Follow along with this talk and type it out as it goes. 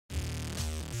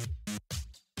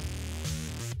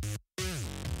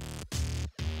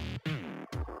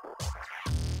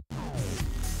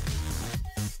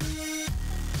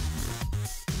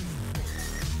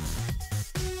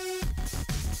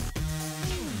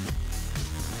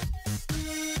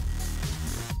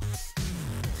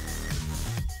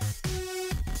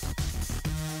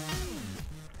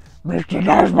Mr.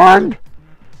 Desmond,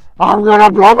 I'm gonna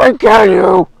blooming kill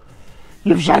you.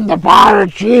 You've sent the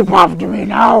pirate sheep after me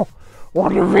now. What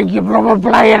do you think you're blooming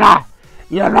playing at?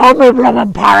 You know me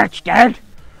blooming parrot's dead.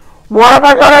 What am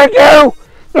I gonna do?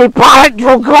 The parrot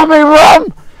will call me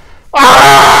rum.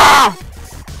 Ah!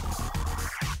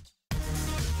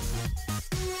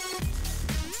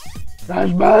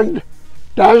 Desmond,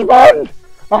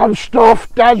 I'm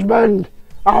stuffed, Desmond.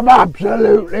 I'm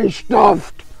absolutely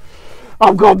stuffed.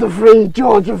 I've got the three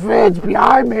Georgia Fades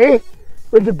behind me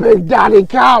with the big daddy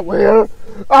cartwheel.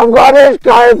 I've got this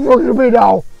guy in front of me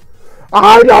now.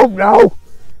 I don't know.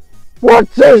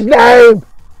 What's his name?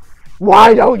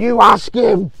 Why don't you ask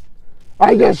him?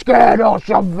 Are you scared or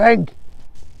something?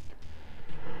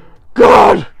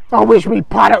 God, I wish me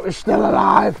parrot was still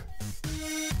alive.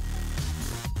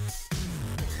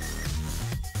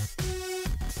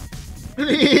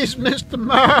 Please, Mr.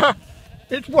 Mayor,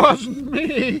 it wasn't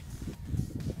me.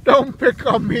 Don't pick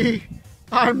on me.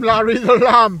 I'm Larry the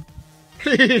Lamb.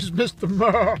 Please, Mr.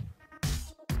 Mayor.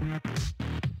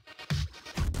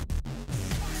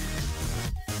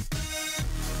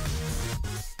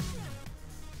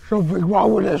 Something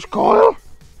wrong with this coil?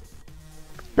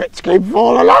 Bits keep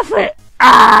falling off it.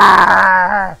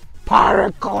 Ah!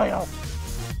 Pirate coil.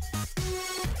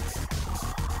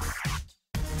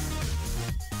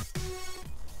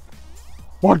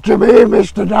 What do you mean,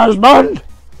 Mr. Desmond?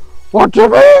 What do you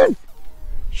mean?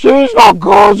 She's not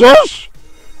gorgeous.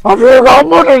 Have you got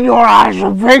mud in your eyes or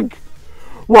something?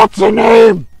 What's her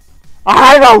name?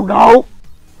 I don't know.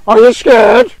 Are you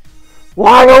scared?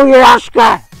 Why don't you ask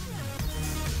her?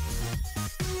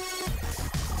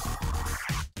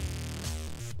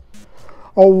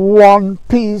 A one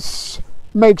piece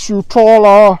makes you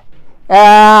taller,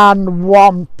 and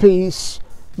one piece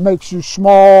makes you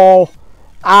small,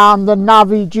 and the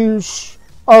Navi juice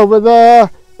over there,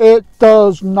 it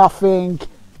does nothing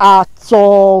at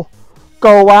all.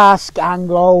 Go ask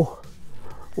Anglo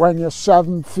when you're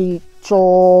 7 feet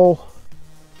tall.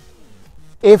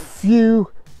 If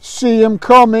you see him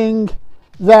coming,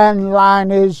 then line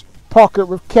his pocket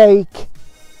with cake.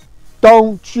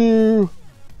 Don't you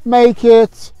make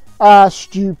it a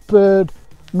stupid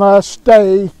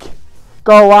mistake.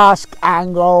 Go ask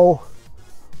Anglo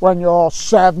when you're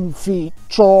 7 feet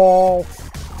tall.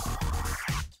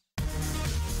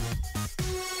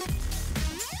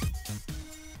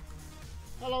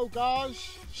 Hello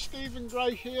guys, Stephen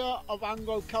Gray here of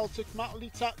Anglo-Celtic Metal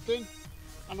Detecting,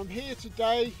 and I'm here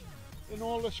today in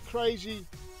all this crazy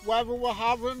weather we're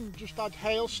having. Just had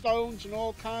hailstones and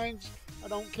all kinds. I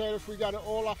don't care if we get it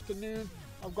all afternoon.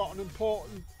 I've got an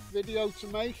important video to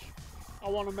make. I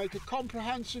want to make a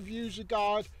comprehensive user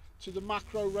guide to the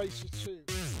Macro Racer 2.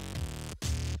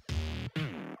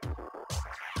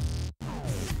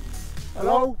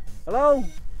 Hello? Hello?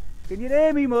 Can you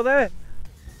hear me, mother?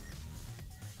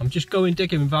 I'm just going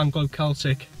digging with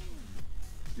Anglo-Celtic.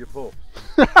 You puff.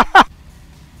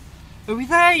 Are we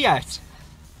there yet?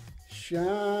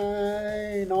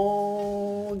 Shine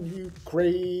on, you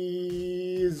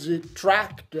crazy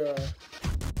tractor.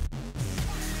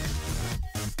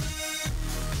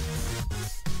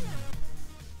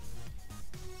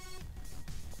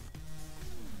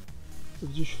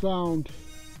 I've just found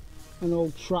an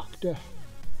old tractor.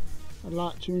 I'd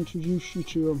like to introduce you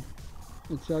to him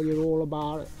and tell you all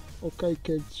about it. Okay,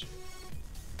 kids.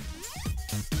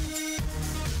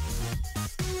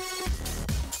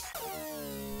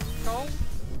 Cold,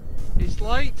 it's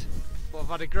late, but I've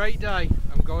had a great day.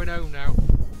 I'm going home now.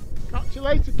 Catch you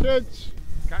later, kids.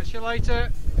 Catch you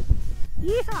later.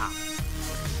 Yeah.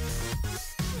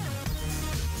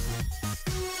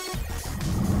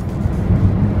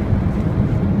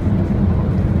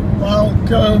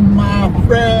 Welcome, my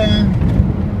friend.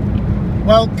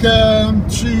 Welcome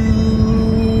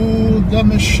to the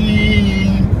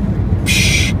machine.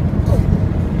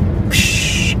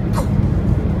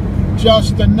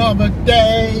 Just another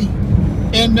day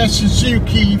in the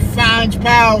Suzuki Finds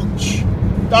pouch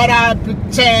that I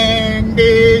pretend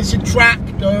is a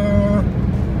tractor.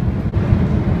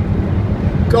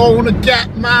 Gonna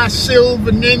get my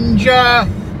Silver Ninja.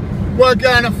 We're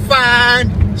gonna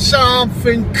find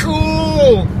something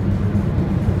cool.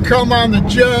 Come on the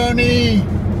journey,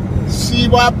 see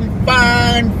what we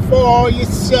find for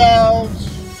yourselves.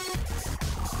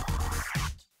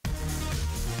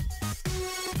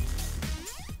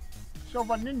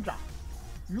 Silver Ninja,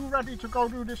 you ready to go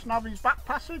do this Navi's back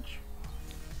passage?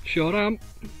 Sure am.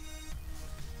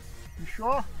 You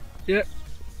sure? Yep,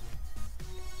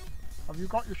 Have you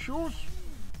got your shoes?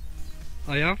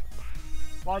 I have.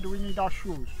 Why do we need our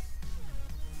shoes?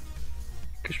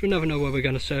 Because we never know where we're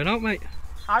going to turn out, mate.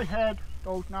 I heard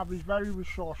those navvies very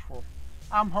resourceful.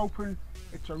 I'm hoping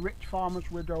it's a rich farmer's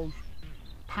widow's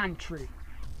pantry.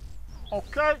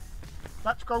 Okay,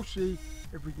 let's go see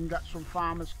if we can get some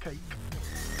farmer's cake.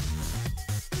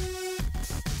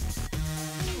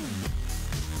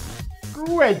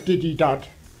 Go ahead, Diddy Dad.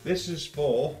 This is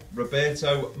for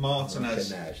Roberto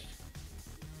Martinez.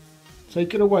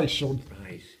 Take it away, son.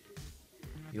 Right.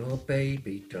 Your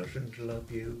baby doesn't love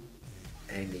you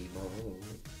anymore.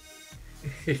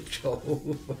 It's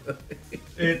over.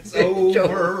 It's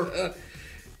over.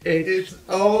 It's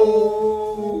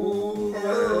over.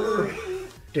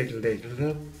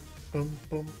 Diddle-diddle-dum, bum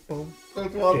bum bum.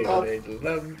 Good one, Dad.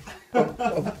 Diddle-diddle-dum, bum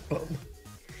bum bum.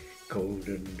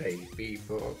 Golden days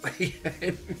before the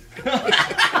end.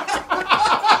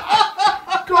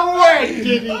 Go away,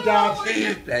 Diddy Dad.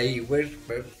 They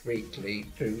whisper sweetly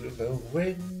to the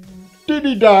wind.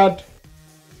 Diddy Dad.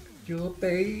 Your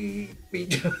baby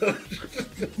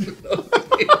doesn't love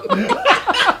you.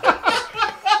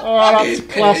 Oh, that's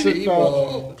classic,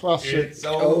 anymore. Dad. Classic. It's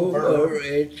over.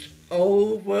 It's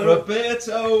over.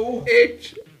 Roberto.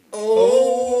 It's over.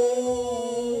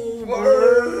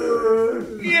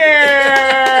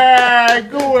 Yeah!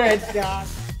 Go ahead, Dad.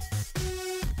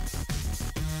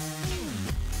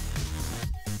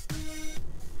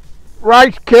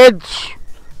 Right, kids.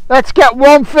 Let's get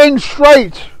one thing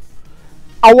straight.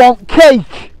 I want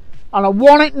cake, and I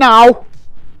want it now.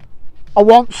 I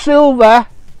want silver,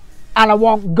 and I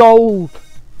want gold.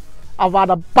 I've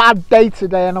had a bad day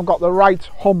today, and I've got the right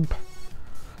hump.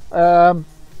 My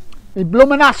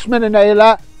blooming asthma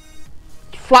inhaler,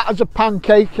 it's flat as a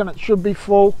pancake, and it should be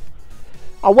full.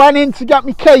 I went in to get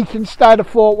my cake instead. I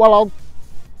thought, well, I'll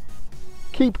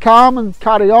keep calm and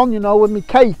carry on, you know, with my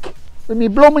cake. With my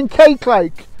blooming cake,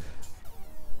 like.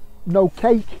 No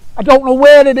cake. I don't know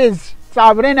where it is. It's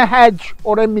either in a hedge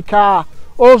or in my car.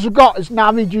 All I've got is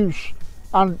navvy juice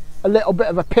and a little bit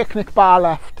of a picnic bar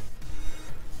left.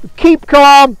 But keep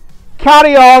calm,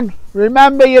 carry on,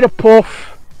 remember you're a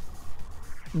puff.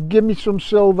 Give me some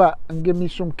silver and give me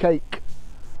some cake.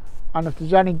 And if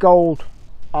there's any gold,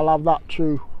 I'll have that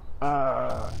too.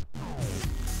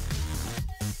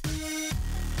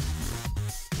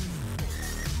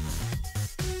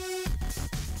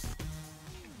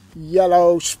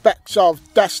 Yellow specks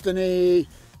of destiny,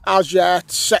 as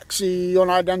yet sexy,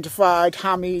 unidentified,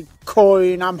 hammy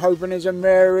coin. I'm hoping is a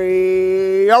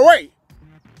Mary. Oh wait,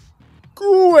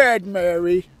 go ahead,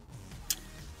 Mary.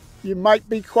 You might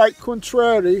be quite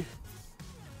contrary,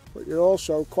 but you're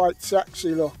also quite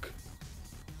sexy. Look,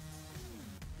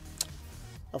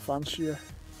 I fancy you.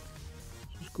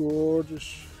 She's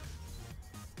gorgeous.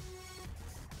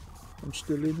 I'm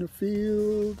still in the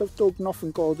field. I've dug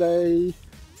nothing all day.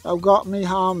 I've got me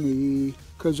hammy,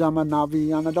 'cause I'm a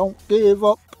navvy and I don't give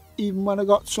up, even when I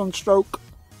got sunstroke.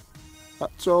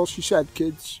 That's all she said,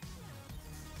 kids.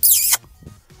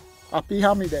 Happy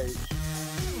hammy days.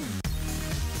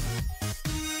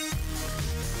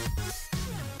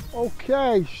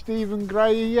 Okay, Stephen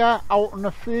Gray here, out in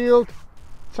the field.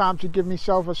 Time to give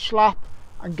myself a slap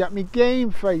and get me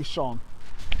game face on.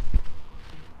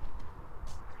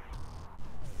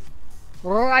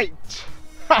 Right.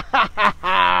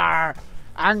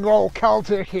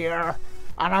 Anglo-Celtic here,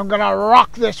 and I'm gonna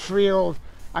rock this field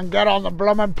and get on the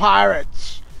bloomin'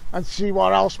 Pirates and see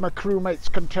what else my crewmates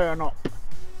can turn up,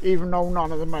 even though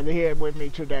none of them are here with me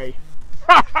today.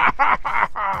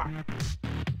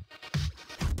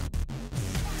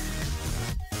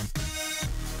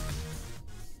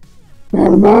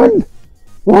 Desmond,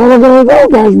 what are we gonna do,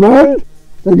 Desmond?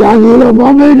 The ganging up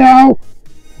on me now.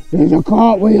 There's a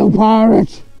cartwheel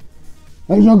pirate.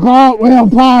 There's a cartwheel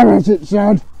pirate, it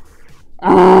said.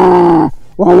 What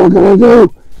we're gonna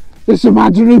do? This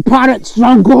imaginary parrot's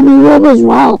drunk on me room as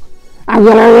well. I'm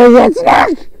gonna ring its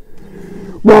neck.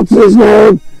 What's his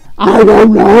name? I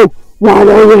don't know. Why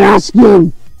don't you ask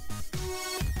him?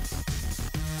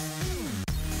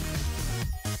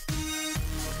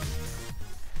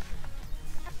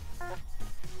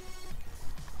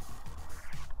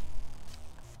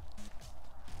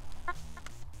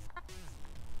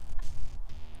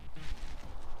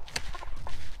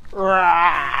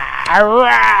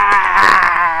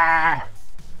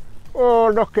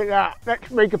 Oh, look at that.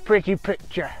 Let's make a pretty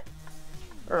picture.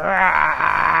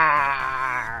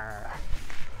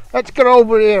 Let's get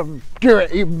over here and do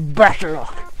it even better,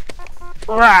 look.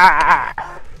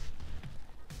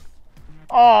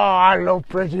 Oh, I love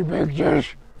pretty pictures.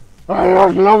 I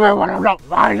just love it when I'm not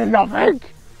finding nothing.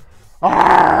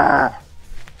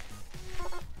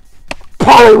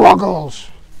 Pollywoggles.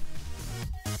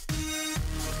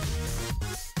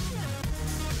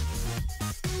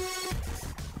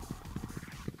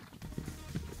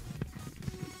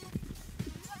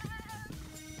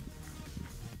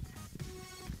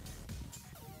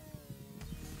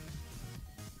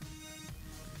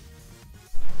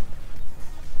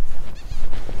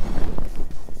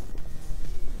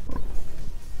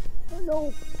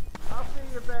 No. I'll see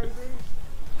you, baby.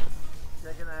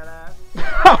 Checking that out.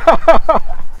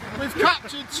 We've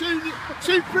captured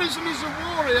two prisoners of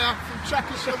war here from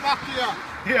Czechoslovakia.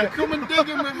 They're coming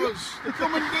digging with us. They're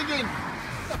coming digging.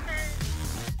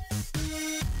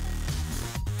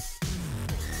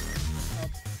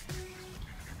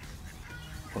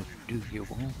 What do you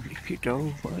want if you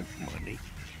don't want money?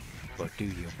 What do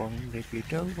you want if you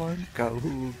don't want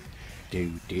gold?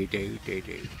 Do do do do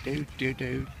do do do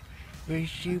do.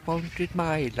 Wish you wanted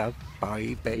my love,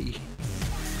 baby.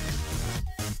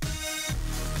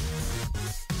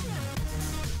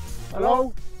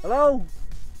 Hello? Hello?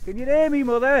 Can you hear me,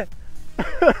 mother?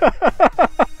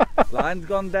 Line's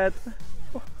gone dead.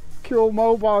 Cool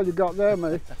mobile you got there,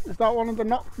 mate. Is that one of the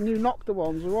new Nokia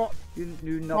ones or what? You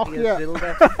new Nokia Nokia.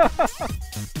 Silver.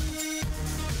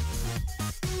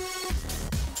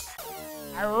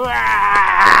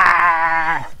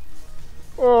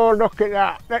 Oh, look at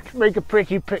that. Let's make a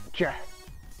pretty picture.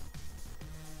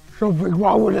 Something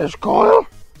wrong with this coil.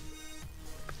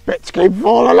 Bits keep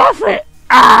falling off it.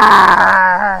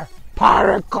 Ah!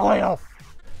 Pirate coil.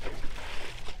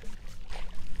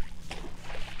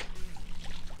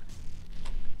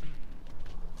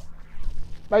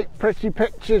 Make pretty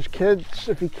pictures, kids,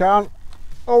 if you can.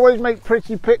 Always make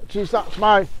pretty pictures, that's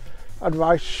my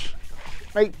advice.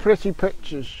 Make pretty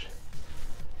pictures.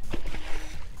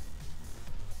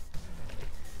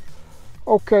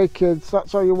 Okay, kids,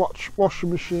 that's how you wash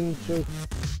your machine too.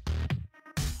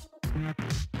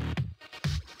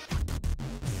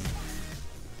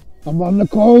 I'm on the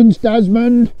coins,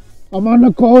 Desmond. I'm on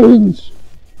the coins.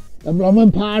 The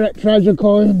bloomin' pirate treasure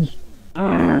coins.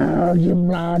 Ah, Jim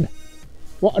lad.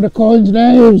 What are the coins'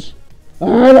 names?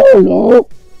 I don't know.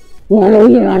 Why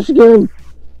don't you ask him?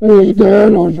 He's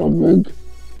dead or something.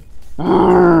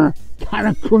 Ah,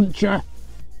 Carrot Cruncher,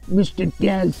 Mr.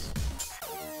 Des.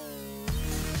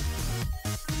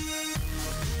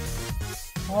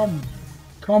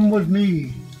 Come with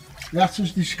me. Let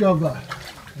us discover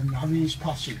the Navi's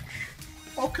Passage.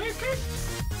 Okay,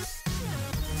 kids?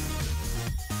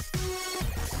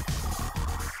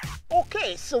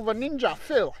 Okay, Silver Ninja,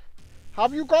 Phil.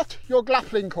 Have you got your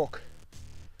grappling hook?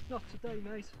 Not today,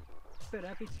 mate. Bit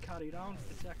heavy to carry around,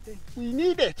 protecting. We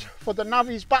need it for the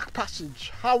Navi's back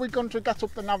passage. How are we going to get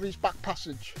up the Navi's back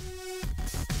passage?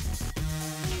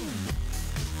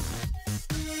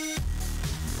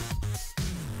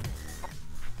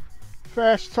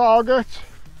 First target.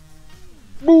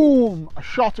 Boom! A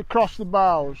shot across the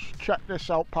bows. Check this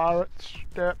out, pirates.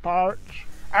 Dirt pirates.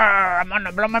 Ah, I'm on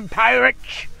the bloomin'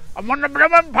 pirates. I'm on the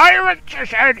bloomin' pirates, I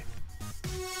said.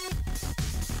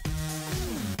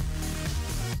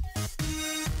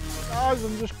 Guys,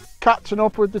 I'm just catching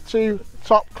up with the two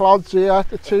top clods here,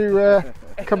 the two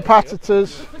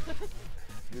competitors.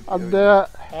 And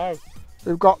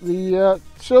we've got the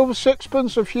silver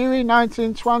sixpence of Huey,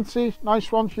 1920.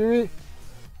 Nice one, Huey.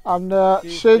 And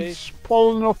Sid's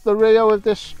pulling up the rear with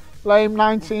this lame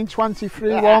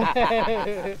 1923 one.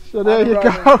 So there you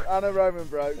go. And a Roman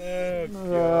broke.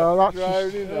 That's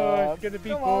just, it's going to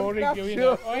be boring doing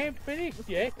that. I ain't finished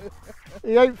yet.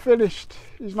 he ain't finished.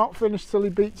 He's not finished till he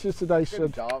beats you today,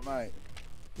 Sid. Dark, mate.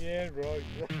 Yeah, right.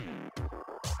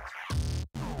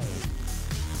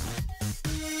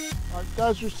 Right,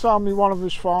 Des was telling me one of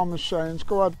his farmer's sayings.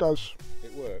 Go ahead, Des.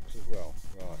 It works as well.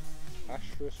 Right.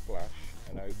 Ash for a splash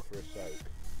and oak for a soak.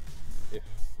 If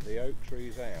the oak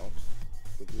tree's out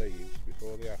with leaves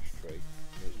before the ash tree, it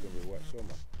means it's going to be a wet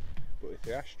summer. But if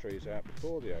the ash tree's out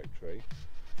before the oak tree,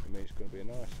 it means it's going to be a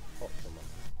nice hot summer.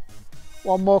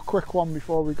 One more quick one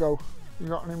before we go. You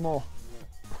got any more?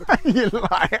 You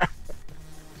liar.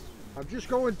 I'm just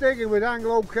going digging with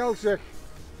Anglo-Celtic.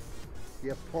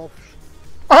 You puffs.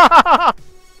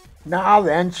 Now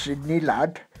then, Sydney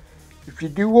lad, if you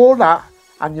do all that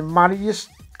and you marry your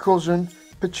cousin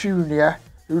Petunia,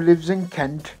 who lives in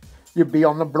Kent, you'll be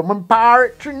on the bloomin'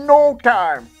 pirates in no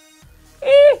time.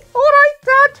 Alright,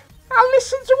 Dad. I'll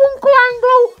listen to Uncle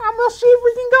Anglo and we'll see if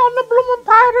we can get on the bloomin'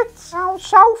 pirates. Sounds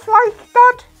south like,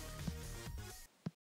 Dad.